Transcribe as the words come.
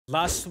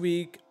Last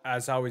week,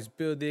 as I was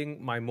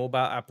building my mobile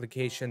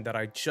application that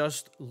I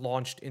just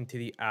launched into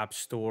the App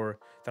Store,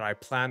 that I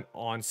plan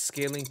on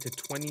scaling to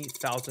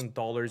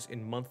 $20,000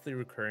 in monthly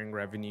recurring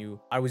revenue,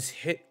 I was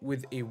hit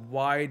with a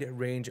wide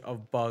range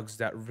of bugs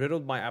that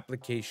riddled my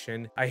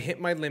application. I hit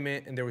my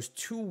limit and there was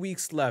 2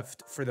 weeks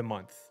left for the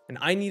month, and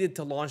I needed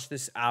to launch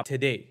this app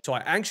today. So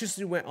I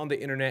anxiously went on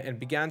the internet and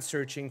began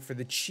searching for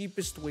the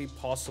cheapest way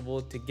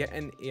possible to get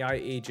an AI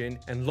agent,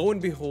 and lo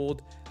and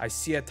behold, I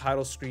see a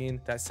title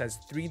screen that says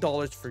 $3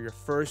 for your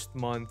first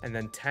month and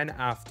then 10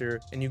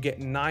 after, and you get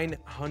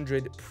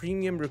 900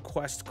 premium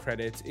request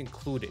credits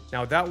included.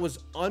 Now that was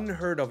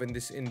unheard of in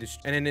this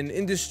industry, and in an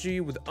industry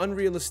with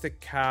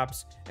unrealistic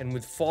caps and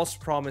with false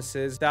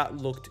promises, that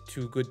looked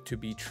too good to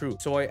be true.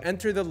 So I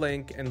enter the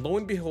link and lo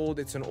and behold,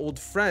 it's an old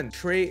friend,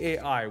 TRAE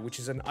AI, which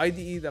is an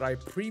IDE that I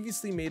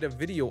previously made a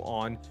video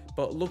on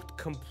but looked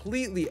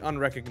completely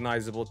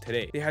unrecognizable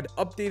today. They had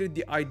updated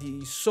the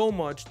IDE so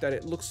much that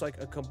it looks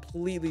like a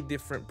completely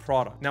different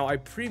product. Now I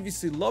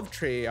previously loved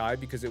TRAE AI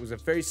because it was a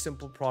very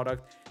simple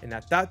product, and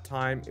at that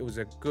time it was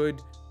a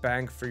good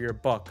bang for your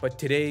buck. But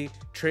today,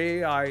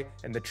 TRAE AI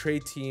and the TRAE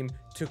team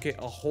took it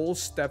a whole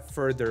step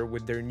further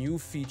with their new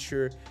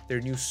feature, their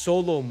new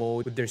solo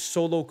mode, with their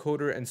solo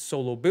coder and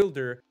solo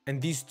builder.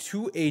 And these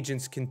two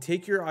agents can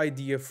take your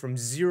idea from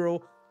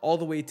zero all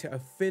the way to a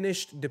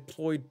finished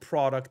deployed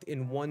product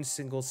in one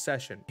single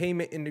session.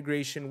 Payment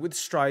integration with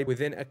Stripe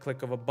within a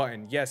click of a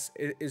button. Yes,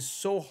 it is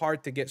so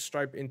hard to get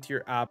Stripe into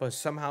your app, but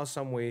somehow,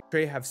 some way,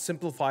 TRAE have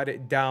simplified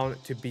it down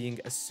to being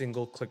a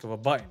single click of a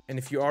button. And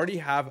if you already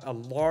have a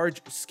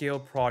large scale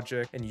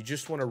project and you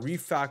just want to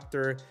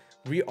refactor,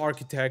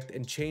 re-architect,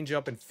 and change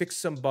up and fix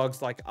some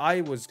bugs like I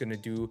was gonna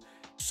do,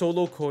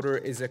 Solo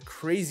Coder is a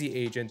crazy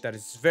agent that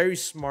is very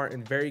smart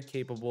and very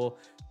capable,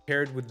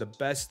 paired with the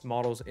best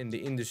models in the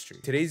industry.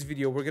 Today's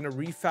video, we're going to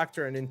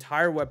refactor an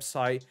entire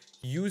website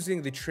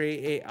using the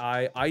TRAE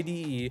AI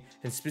IDE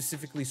and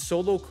specifically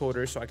Solo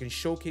Coder, so I can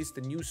showcase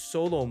the new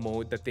solo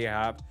mode that they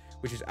have,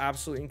 which is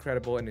absolutely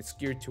incredible, and it's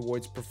geared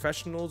towards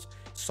professionals,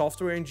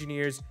 software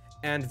engineers,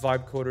 and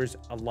vibe coders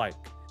alike.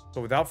 So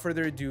without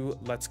further ado,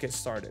 let's get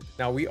started.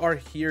 Now we are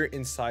here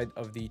inside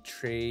of the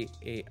TRAE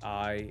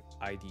AI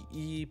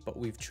IDE, but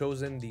we've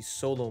chosen the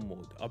solo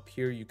mode. Up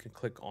here, you can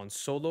click on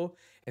solo,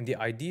 and the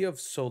idea of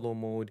solo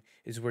mode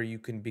is where you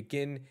can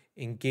begin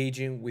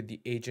engaging with the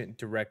agent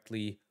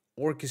directly,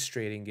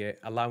 orchestrating it,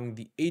 allowing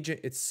the agent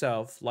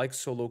itself, like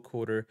Solo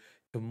Coder,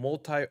 to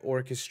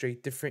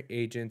multi-orchestrate different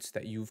agents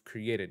that you've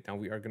created. Now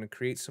we are going to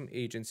create some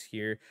agents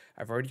here.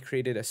 I've already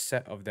created a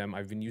set of them.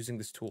 I've been using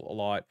this tool a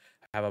lot.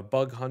 I have a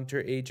bug hunter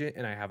agent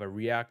and I have a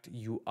React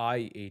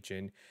UI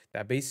agent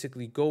that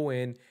basically go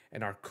in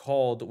and are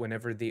called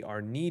whenever they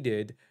are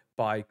needed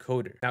by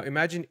coder. Now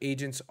imagine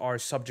agents are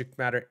subject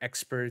matter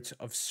experts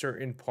of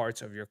certain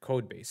parts of your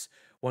code base.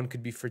 One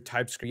could be for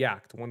TypeScript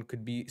React, one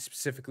could be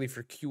specifically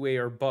for QA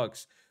or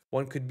bugs,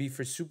 one could be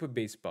for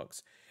Supabase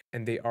bugs,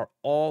 and they are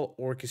all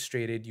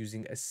orchestrated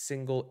using a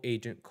single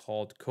agent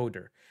called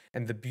Coder.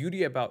 And the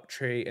beauty about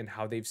TRAE and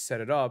how they've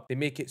set it up, they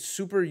make it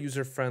super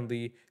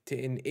user-friendly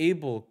to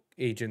enable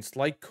agents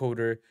like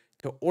Coder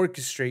to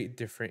orchestrate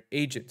different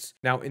agents.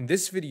 Now, in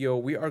this video,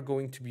 we are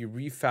going to be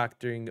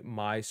refactoring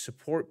my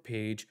support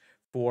page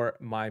for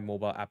my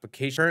mobile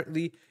application.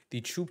 Currently, the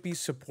Chupi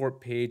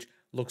support page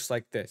looks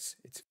like this.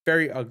 It's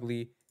very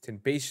ugly. It's in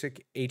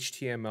basic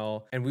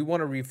HTML, and we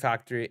want to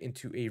refactor it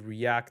into a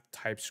React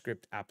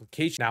TypeScript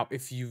application. Now,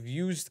 if you've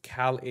used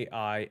Cal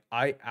AI,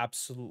 I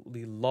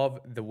absolutely love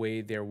the way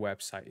their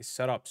website is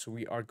set up. So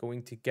we are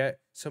going to get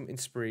some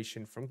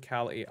inspiration from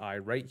Cal AI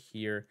right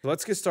here. So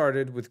let's get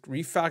started with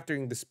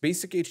refactoring this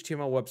basic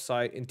HTML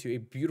website into a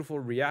beautiful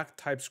React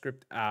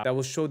TypeScript app that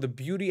will show the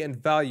beauty and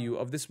value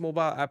of this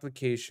mobile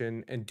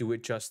application and do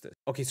it justice.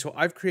 Okay, so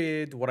I've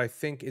created what I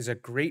think is a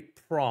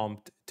great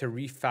prompt to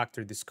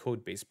refactor this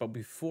code base. But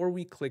before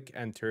we click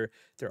enter,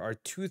 there are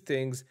two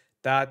things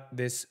that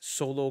this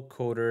solo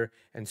coder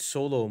and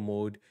solo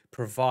mode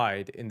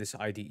provide in this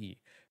IDE.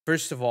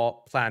 First of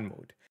all, plan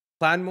mode.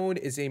 Plan mode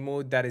is a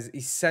mode that is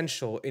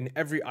essential in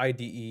every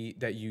IDE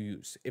that you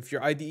use. If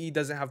your IDE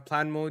doesn't have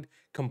plan mode,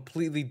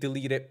 completely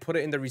delete it, put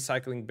it in the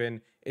recycling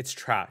bin, it's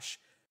trash.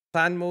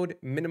 Plan mode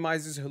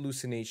minimizes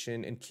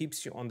hallucination and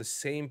keeps you on the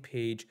same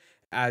page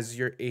as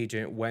your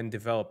agent when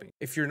developing.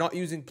 If you're not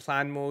using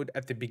plan mode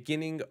at the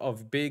beginning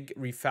of big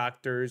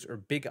refactors or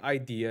big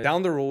ideas,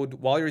 down the road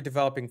while you're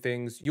developing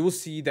things, you will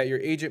see that your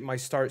agent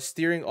might start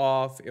steering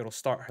off, it'll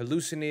start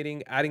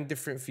hallucinating, adding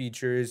different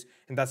features,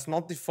 and that's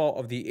not the fault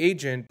of the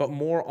agent, but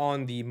more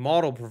on the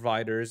model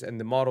providers and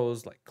the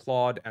models like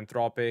Claude,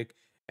 Anthropic,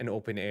 and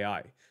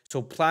OpenAI.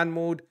 So plan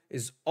mode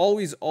is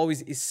always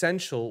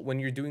essential when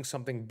you're doing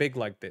something big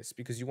like this,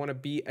 because you want to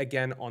be,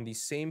 again, on the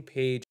same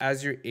page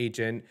as your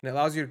agent, and it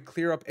allows you to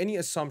clear up any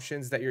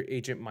assumptions that your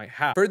agent might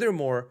have.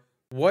 Furthermore,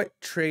 what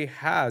TRAE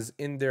has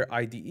in their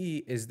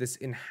IDE is this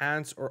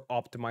enhance or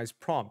optimize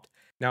prompt.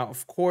 Now,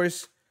 of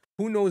course,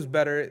 who knows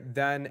better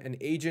than an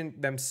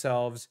agent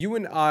themselves? You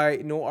and I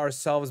know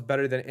ourselves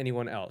better than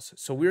anyone else.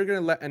 So we're going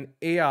to let an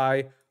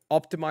AI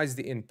optimize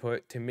the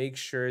input to make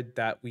sure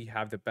that we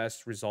have the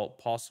best result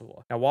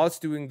possible. Now, while it's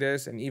doing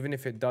this, and even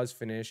if it does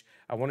finish,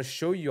 I want to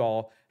show you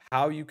all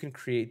how you can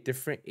create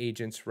different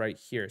agents right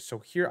here. So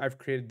here I've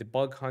created the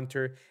bug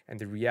hunter and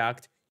the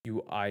React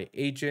UI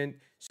agent.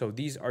 So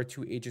these are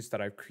two agents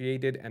that I've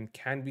created and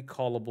can be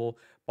callable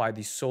by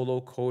the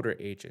solo coder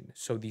agent.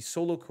 So the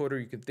solo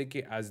coder, you can think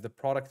it as the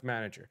product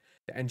manager,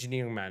 the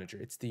engineering manager.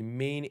 It's the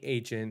main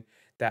agent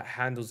that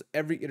handles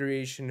every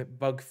iteration,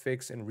 bug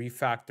fix, and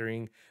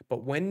refactoring.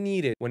 But when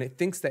needed, when it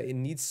thinks that it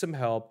needs some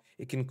help,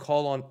 it can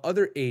call on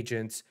other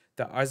agents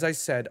that, as I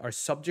said, are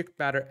subject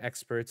matter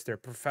experts. They're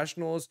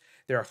professionals.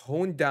 They're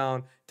honed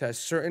down to a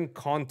certain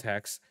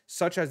context,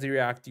 such as the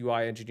React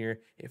UI engineer.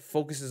 It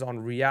focuses on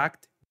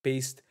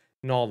React-based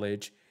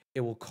knowledge.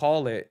 It will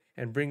call it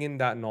and bring in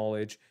that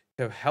knowledge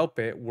to help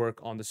it work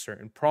on the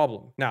certain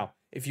problem. Now,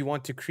 if you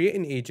want to create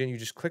an agent, you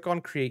just click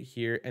on create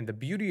here. And the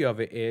beauty of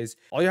it is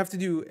all you have to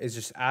do is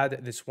just add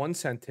this one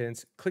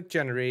sentence, click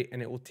generate,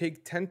 and it will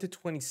take 10 to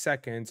 20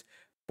 seconds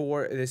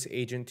for this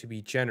agent to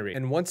be generated.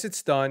 And once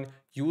it's done,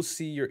 you will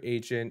see your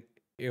agent.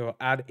 It'll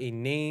add a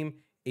name,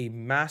 a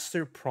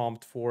master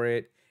prompt for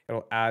it.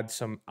 It'll add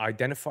some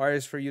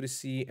identifiers for you to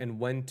see and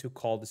when to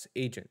call this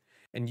agent.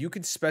 And you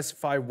can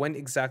specify when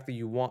exactly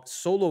you want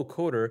Solo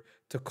Coder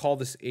to call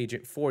this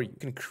agent for you. You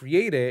can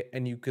create it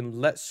and you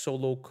can let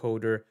Solo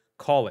Coder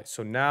call it.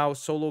 So now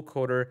Solo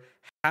Coder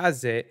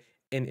has it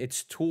in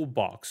its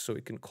toolbox, so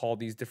it can call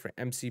these different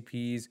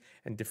MCPs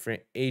and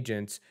different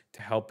agents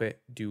to help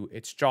it do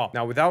its job.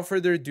 Now, without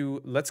further ado,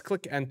 let's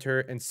click enter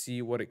and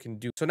see what it can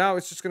do. So now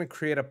it's just going to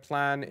create a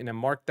plan in a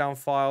markdown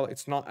file.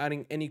 It's not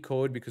adding any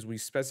code because we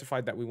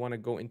specified that we want to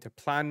go into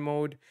plan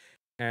mode.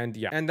 And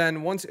yeah, and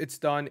then once it's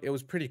done, it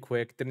was pretty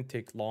quick, didn't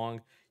take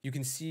long. You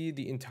can see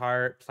the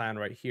entire plan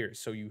right here.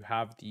 So you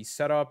have the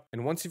setup,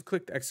 and once you've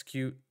clicked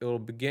execute, it'll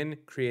begin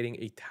creating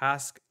a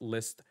task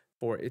list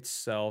for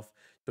itself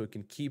so it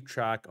can keep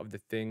track of the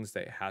things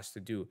that it has to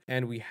do.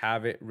 And we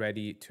have it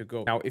ready to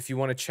go. Now, if you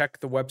want to check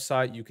the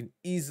website, you can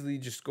easily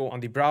just go on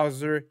the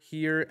browser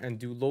here and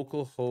do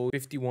localhost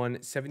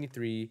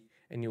 5173.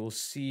 And you will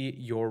see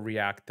your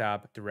React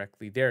tab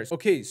directly there.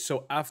 Okay,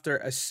 so after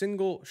a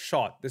single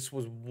shot, this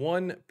was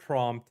one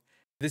prompt.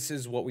 This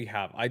is what we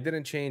have. I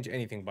didn't change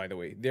anything, by the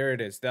way. There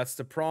it is. That's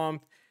the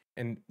prompt.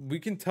 And we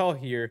can tell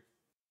here,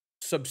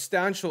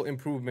 substantial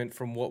improvement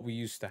from what we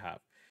used to have.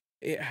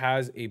 It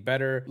has a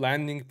better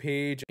landing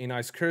page, a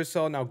nice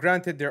carousel. Now,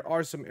 granted, there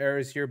are some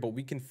errors here, but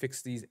we can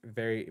fix these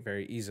very,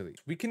 very easily.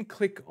 We can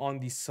click on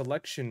the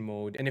selection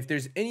mode. And if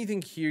there's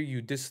anything here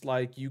you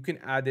dislike, you can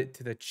add it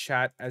to the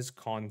chat as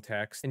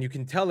context and you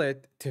can tell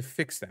it to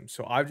fix them.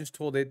 So I've just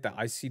told it that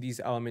I see these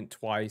elements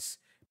twice.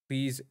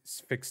 Please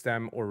fix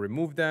them or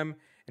remove them.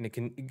 And it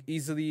can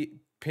easily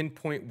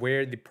pinpoint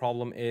where the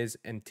problem is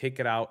and take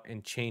it out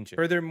and change it.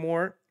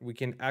 Furthermore, we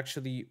can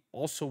actually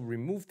also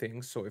remove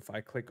things. So if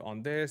I click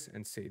on this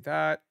and say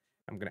that,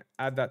 I'm going to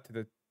add that to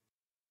the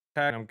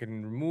tag. I'm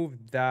going to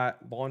remove that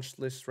launch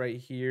list right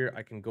here.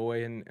 I can go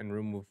in and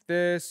remove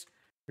this,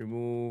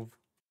 remove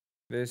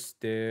this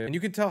div, and you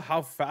can tell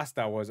how fast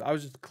that was. I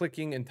was just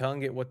clicking and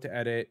telling it what to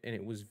edit, and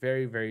it was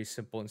very, very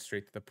simple and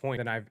straight to the point.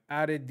 Then I've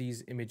added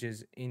these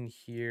images in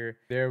here.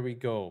 There we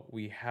go.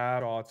 We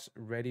have shots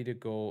ready to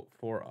go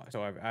for us.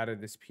 So I've added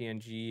this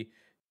PNG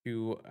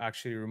to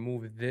actually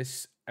remove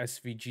this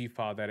SVG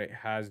file that it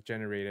has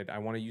generated. I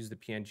want to use the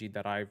PNG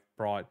that I've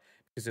brought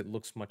because it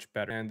looks much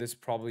better. And this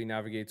probably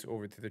navigates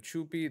over to the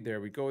Choopy.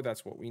 There we go.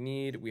 That's what we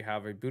need. We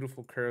have a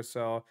beautiful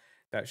carousel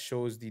that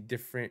shows the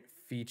different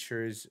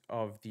features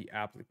of the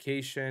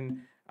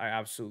application. I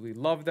absolutely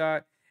love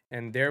that.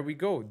 And there we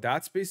go.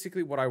 That's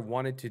basically what I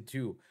wanted to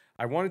do.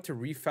 I wanted to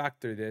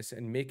refactor this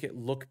and make it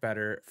look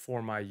better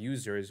for my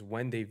users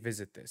when they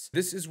visit this.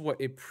 This is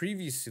what it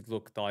previously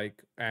looked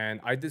like. And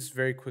I did this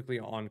very quickly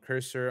on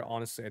cursor.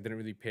 Honestly, I didn't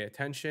really pay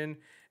attention.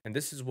 And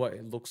this is what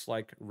it looks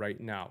like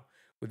right now.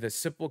 With a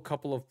simple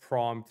couple of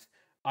prompts,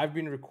 I've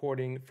been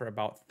recording for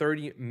about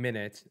 30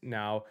 minutes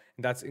now.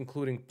 And that's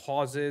including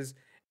pauses.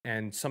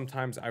 And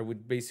sometimes I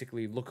would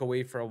basically look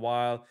away for a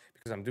while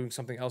because I'm doing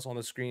something else on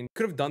the screen.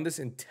 Could have done this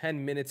in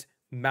 10 minutes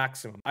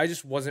maximum. I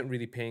just wasn't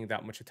really paying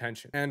that much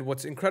attention. And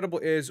what's incredible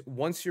is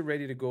once you're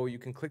ready to go, you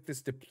can click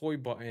this deploy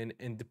button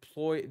and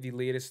deploy the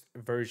latest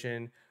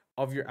version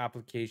of your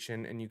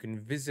application, and you can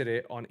visit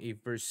it on a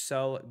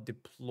Vercel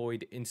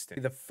deployed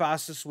instance. The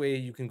fastest way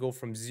you can go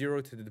from zero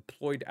to the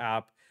deployed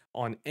app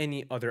on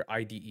any other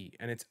IDE,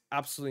 and it's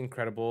absolutely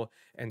incredible.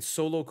 And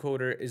Solo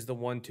Coder is the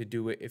one to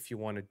do it if you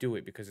want to do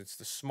it because it's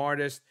the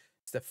smartest,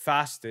 it's the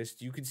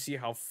fastest. You can see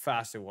how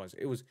fast it was.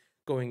 It was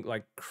going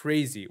like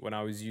crazy when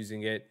I was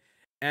using it.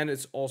 And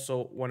it's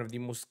also one of the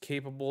most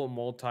capable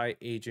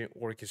multi-agent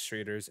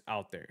orchestrators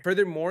out there.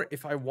 Furthermore,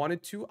 if I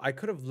wanted to, I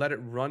could have let it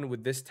run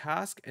with this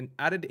task and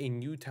added a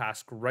new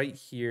task right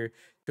here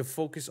to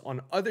focus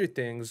on other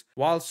things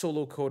while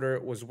Solo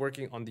Coder was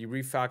working on the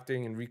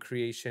refactoring and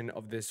recreation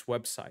of this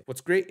website.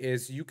 What's great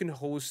is you can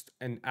host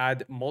and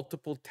add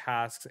multiple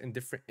tasks in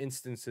different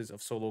instances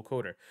of Solo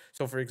Coder.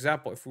 So for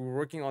example, if we were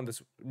working on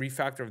this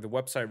refactor of the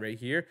website right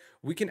here,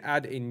 we can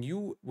add a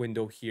new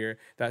window here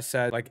that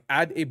says like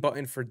add a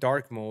button for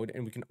dark mode,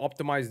 and we can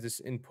optimize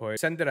this input,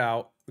 send it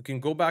out. We can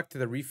go back to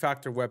the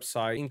refactor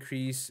website,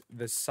 increase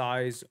the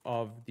size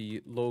of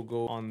the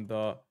logo on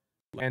the,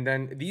 and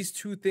then these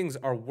two things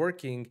are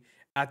working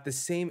at the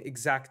same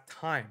exact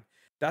time.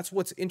 That's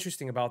what's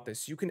interesting about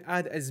this. You can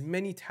add as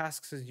many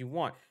tasks as you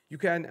want. You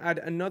can add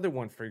another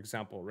one, for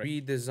example, right?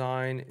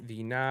 Redesign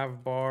the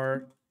nav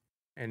bar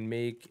and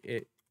make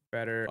it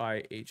better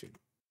AI agent.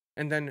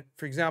 And then,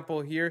 for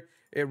example, here,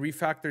 it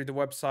refactored the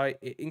website.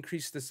 It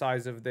increased the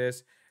size of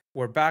this.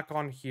 We're back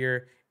on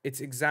here. It's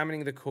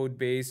examining the code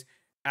base,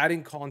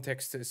 adding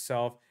context to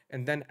itself,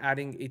 and then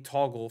adding a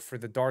toggle for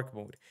the dark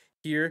mode.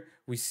 Here,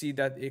 we see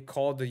that it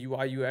called the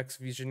UI UX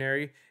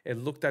visionary. It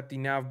looked at the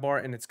nav bar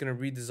and it's going to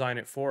redesign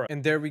it for us.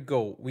 And there we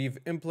go. We've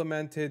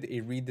implemented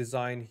a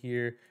redesign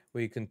here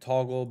where you can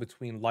toggle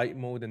between light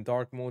mode and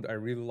dark mode. I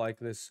really like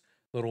this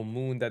little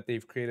moon that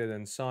they've created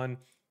and sun.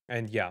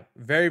 And yeah,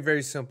 very,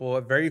 very simple,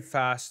 very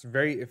fast,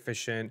 very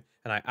efficient,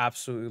 and I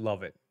absolutely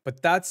love it.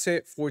 But that's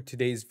it for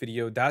today's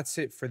video. That's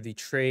it for the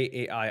Trae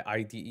AI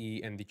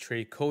IDE and the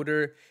Trae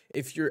Coder.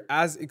 If you're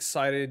as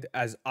excited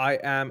as I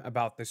am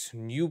about this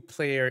new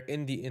player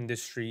in the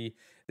industry,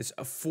 this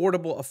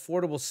affordable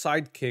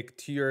sidekick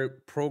to your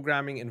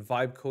programming and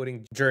vibe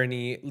coding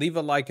journey, leave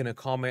a like and a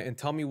comment and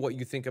tell me what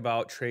you think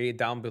about Trae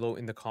down below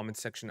in the comment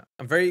section.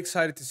 I'm very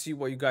excited to see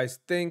what you guys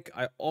think.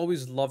 I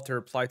always love to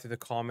reply to the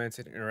comments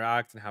and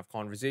interact and have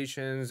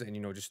conversations and,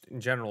 you know, just in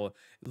general,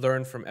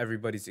 learn from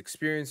everybody's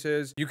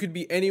experiences. You could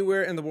be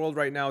anywhere in the world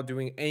right now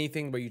doing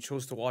anything, but you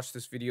chose to watch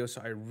this video,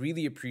 so I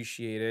really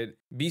appreciate it.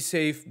 Be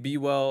safe, be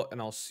well,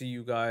 and I'll see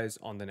you guys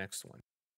on the next one.